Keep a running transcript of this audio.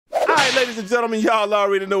right, ladies and gentlemen, y'all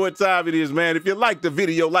already know what time it is, man. If you like the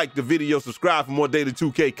video, subscribe for more daily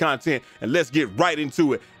 2K content, and let's get right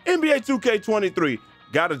into it. NBA 2K23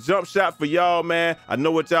 got a jump shot for y'all, man. I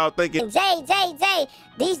know what y'all thinking. Jay,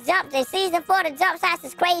 these jumps in season 4, the jump shots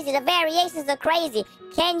is crazy. The variations are crazy.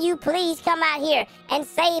 Can you please come out here and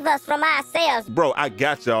save us from ourselves? Bro, I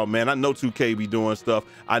got y'all, man. I know 2K be doing stuff.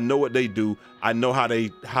 I know what they do. I know how they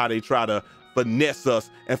try to finesse us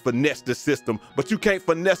and finesse the system, but you can't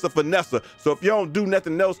finesse a finesser. So if you don't do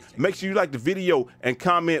nothing else, make sure you like the video and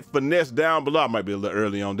comment finesse down below. I might be a little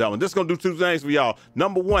early on that one. This is gonna do two things for y'all.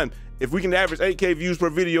 Number one, if we can average 8K views per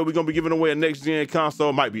video, we're gonna be giving away a next gen console.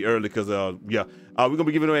 It might be early because we're gonna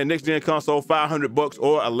be giving away a next gen console, $500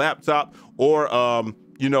 or a laptop, or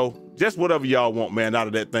you know, just whatever y'all want, man, out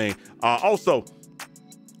of that thing. Also,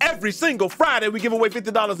 every single Friday, we give away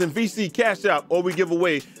 $50 in VC cash out, or we give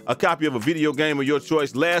away a copy of a video game of your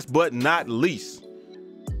choice. Last but not least,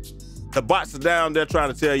 the bots are down there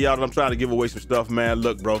trying to tell y'all that I'm trying to give away some stuff, man.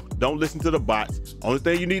 Look, bro, don't listen to the bots. Only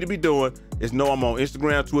thing you need to be doing is know I'm on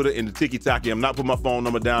Instagram, Twitter, and the TikTok. I'm not putting my phone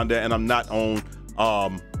number down there, and I'm not on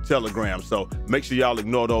Telegram. So make sure y'all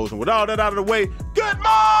ignore those. And with all that out of the way, good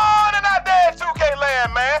morning out there, 2K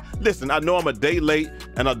land, man. Listen, I know I'm a day late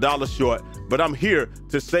and a dollar short, but I'm here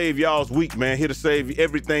to save y'all's week, man. Here to save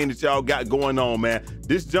everything that y'all got going on, man.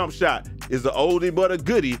 This jump shot is an oldie but a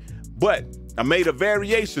goodie, but I made a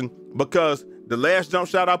variation because the last jump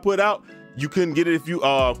shot I put out, you couldn't get it if you,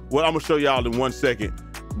 well, I'm gonna show y'all in 1 second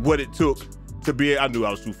what it took to be, I knew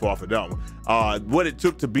I was too far for that one. What it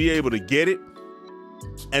took to be able to get it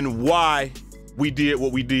and why we did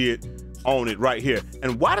what we did on it right here.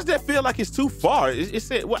 And why does that feel like it's too far? It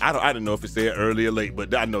said, well, I don't know if it said early or late,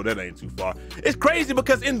 but I know that ain't too far. It's crazy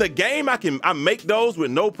because in the game I make those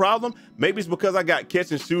with no problem. Maybe it's because I got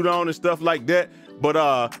catch and shoot on and stuff like that. But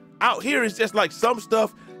out here it's just like some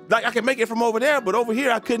stuff, like I can make it from over there, but over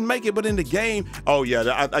here I couldn't make it. But in the game, oh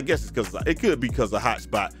yeah, I guess it's because it could be because of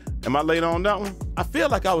hotspot. Am I late on that one? I feel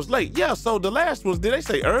like I was late. Yeah, so the last ones, did they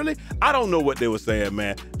say early? I don't know what they were saying,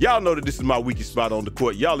 man. Y'all know that this is my weakest spot on the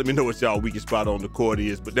court. Y'all let me know what y'all weakest spot on the court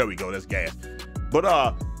is, but there we go, that's gas.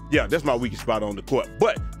 But yeah, that's my weakest spot on the court.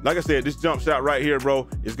 But like I said, this jump shot right here, bro,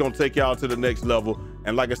 is gonna take y'all to the next level.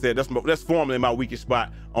 And like I said, that's formally my weakest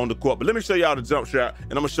spot on the court. But let me show y'all the jump shot,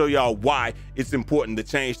 and I'm gonna show y'all why it's important, the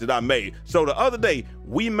change that I made. So the other day,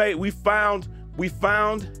 we found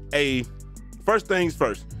a, first things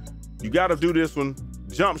first, you gotta do this one,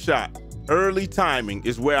 jump shot. Early timing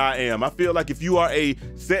is where I am. I feel like if you are a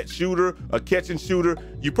set shooter, a catch and shooter,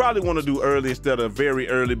 you probably wanna do early instead of very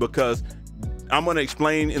early, because I'm gonna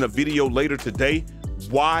explain in a video later today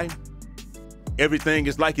why everything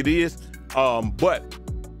is like it is. So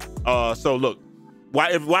look, why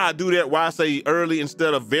I do that, why I say early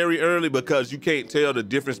instead of very early, because you can't tell the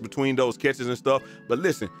difference between those catches and stuff. But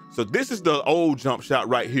listen, so this is the old jump shot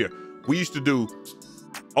right here. We used to do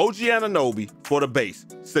OG Anunoby for the base,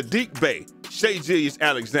 Saddiq Bey, Shai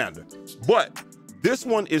Gilgeous-Alexander. But this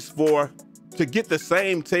one is to get the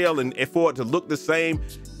same tail, and for it to look the same,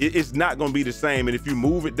 it's not gonna be the same. And if you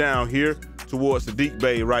move it down here towards Saddiq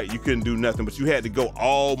Bey, right, you couldn't do nothing, but you had to go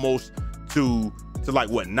almost to like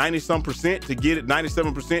what, 90-some% to get it,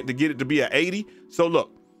 97% to get it to be an 80. So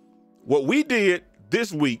look, what we did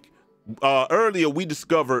this week, earlier we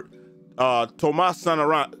discovered Tomas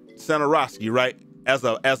Satoransky, right, as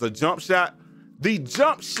a jump shot. The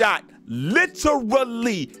jump shot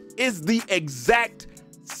literally is the exact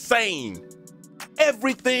same.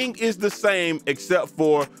 Everything is the same except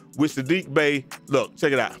for with Saddiq Bey. Look,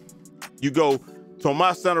 check it out. You go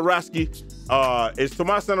Tomas Satoransky, it's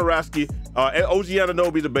Tomas Satoransky, OG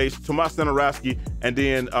Anunoby the base, Tomas Satoransky, and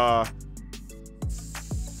then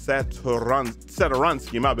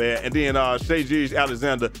Satoransky, my bad, and then Shai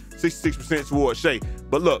Gilgeous-Alexander, 66% towards Shai.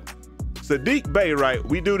 But look, Saddiq Bey, right,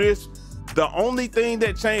 we do this, the only thing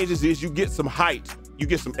that changes is you get some height. You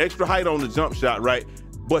get some extra height on the jump shot, right?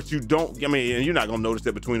 But you don't, I mean, and you're not gonna notice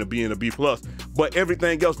that between a B and a B+, but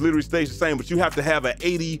everything else literally stays the same, but you have to have an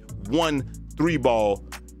 81 3 ball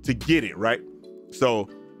to get it, right? So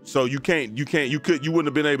you wouldn't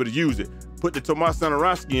have been able to use it. Put the Tomas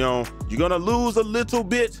Satoransky on, you're gonna lose a little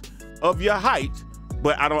bit of your height,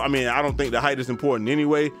 but I don't think the height is important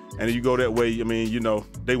anyway. And if you go that way, I mean, you know,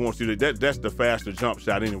 they want you to, that's the faster jump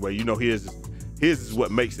shot anyway. You know, his is what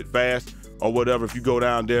makes it fast or whatever. If you go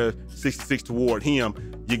down there 66 toward him,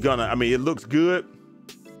 you're gonna, I mean, it looks good,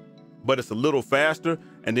 but it's a little faster,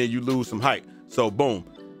 and then you lose some height. So boom,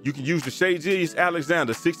 you can use the Shai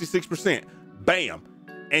Gilgeous-Alexander, 66%, bam.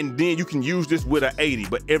 And then you can use this with an 80,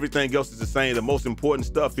 but everything else is the same. The most important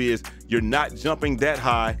stuff is you're not jumping that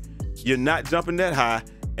high. You're not jumping that high,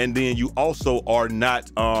 and then you also are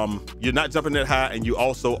not, you're not jumping that high, and you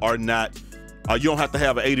also are not, you don't have to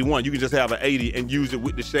have an 81. You can just have an 80 and use it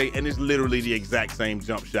with the shade, and it's literally the exact same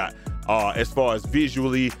jump shot. As far as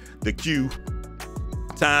visually, the cue,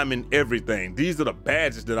 time, and everything. These are the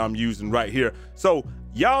badges that I'm using right here. So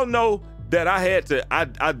y'all know that I had to,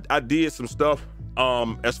 I did some stuff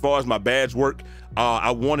as far as my badge work.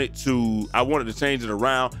 I wanted to change it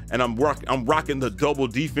around, and I'm rocking the double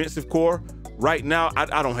defensive core. Right now,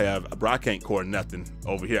 I don't have, bro, I can't core nothing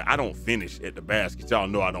over here. I don't finish at the basket. Y'all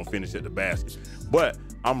know I don't finish at the basket. But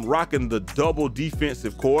I'm rocking the double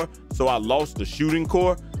defensive core, so I lost the shooting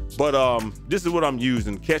core. But this is what I'm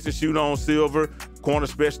using. Catch and shoot on silver, corner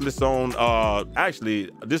specialist on,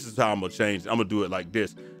 actually, this is how I'm gonna change it. I'm gonna do it like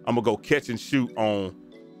this. I'm gonna go catch and shoot on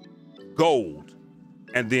gold,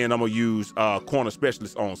 and then I'm gonna use corner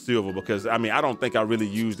specialist on silver, because I mean, I don't think I really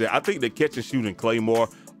use that. I think the catch and shoot and Claymore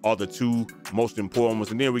are the two most important ones.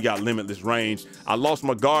 And then we got limitless range. I lost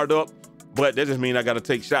my guard up, but that just means I gotta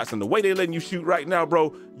take shots. And the way they letting you shoot right now,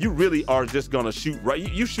 bro, you really are just gonna shoot right.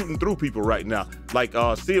 You shooting through people right now. Like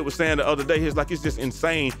Sid was saying the other day, it's like, it's just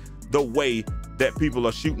insane the way that people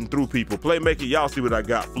are shooting through people. Playmaker, y'all see what I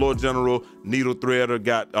got. Floor general, needle threader,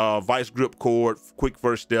 got vice grip cord, quick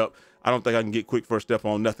first step. I don't think I can get quick first step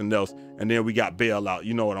on nothing else. And then we got bailout.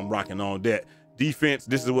 You know what I'm rocking on that. Defense,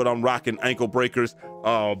 this is what I'm rocking. Ankle breakers,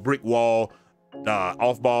 brick wall,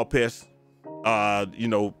 off ball pest, you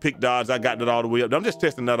know, pick dodge. I got that all the way up. I'm just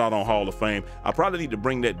testing that out on Hall of Fame. I probably need to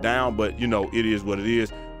bring that down, but you know, it is what it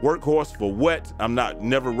is. Workhorse for what? I'm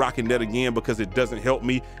never rocking that again, because it doesn't help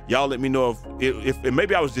me. Y'all let me know if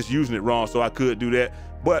maybe I was just using it wrong, so I could do that.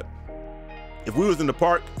 But if we was in the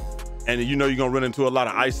park and you know you're gonna run into a lot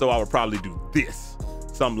of ISO, I would probably do this,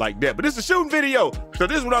 something like that. But this is a shooting video, so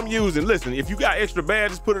this is what I'm using. Listen, if you got extra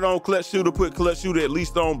badges, put it on clutch shooter, put clutch shooter at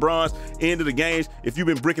least on bronze. End of the games, if you've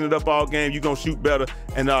been bricking it up all game, you're gonna shoot better.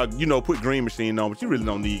 And you know, put green machine on, but you really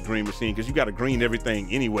don't need green machine, because you got to green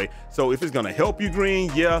everything anyway. So if it's gonna help you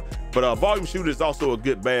green, yeah. But volume shooter is also a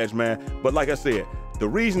good badge, man. But like I said, the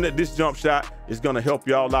reason that this jump shot is gonna help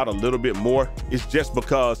y'all out a little bit more is just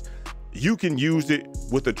because you can use it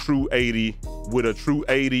with a true 80, with a true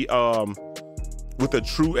 80, with a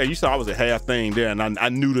true, and you saw I was a half thing there, and I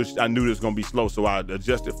knew this was gonna be slow, so I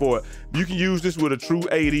adjusted for it. You can use this with a true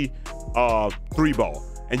 80 3 ball,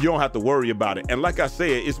 and you don't have to worry about it. And like I said,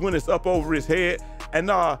 it's when it's up over his head,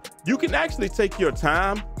 and you can actually take your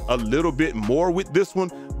time a little bit more with this one,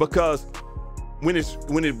 because when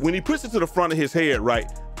he puts it to the front of his head,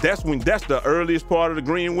 right, that's the earliest part of the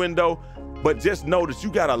green window. But just know that you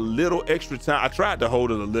got a little extra time. I tried to hold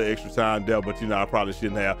it a little extra time there, but you know, I probably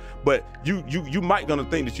shouldn't have. But you might gonna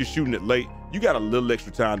think that you're shooting it late. You got a little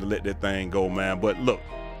extra time to let that thing go, man. But look,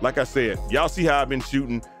 like I said, y'all see how I've been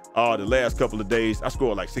shooting the last couple of days. I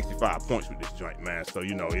scored like 65 points with this joint, man. So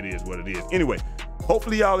you know, it is what it is. Anyway,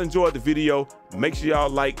 hopefully y'all enjoyed the video. Make sure y'all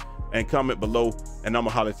like and comment below, and I'm gonna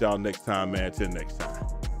holler at y'all next time, man. Till next time.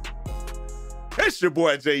 It's your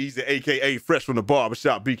boy Jay Easy, aka Fresh from the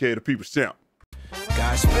Barbershop, BK the People's Champ.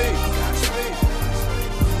 Godspeed.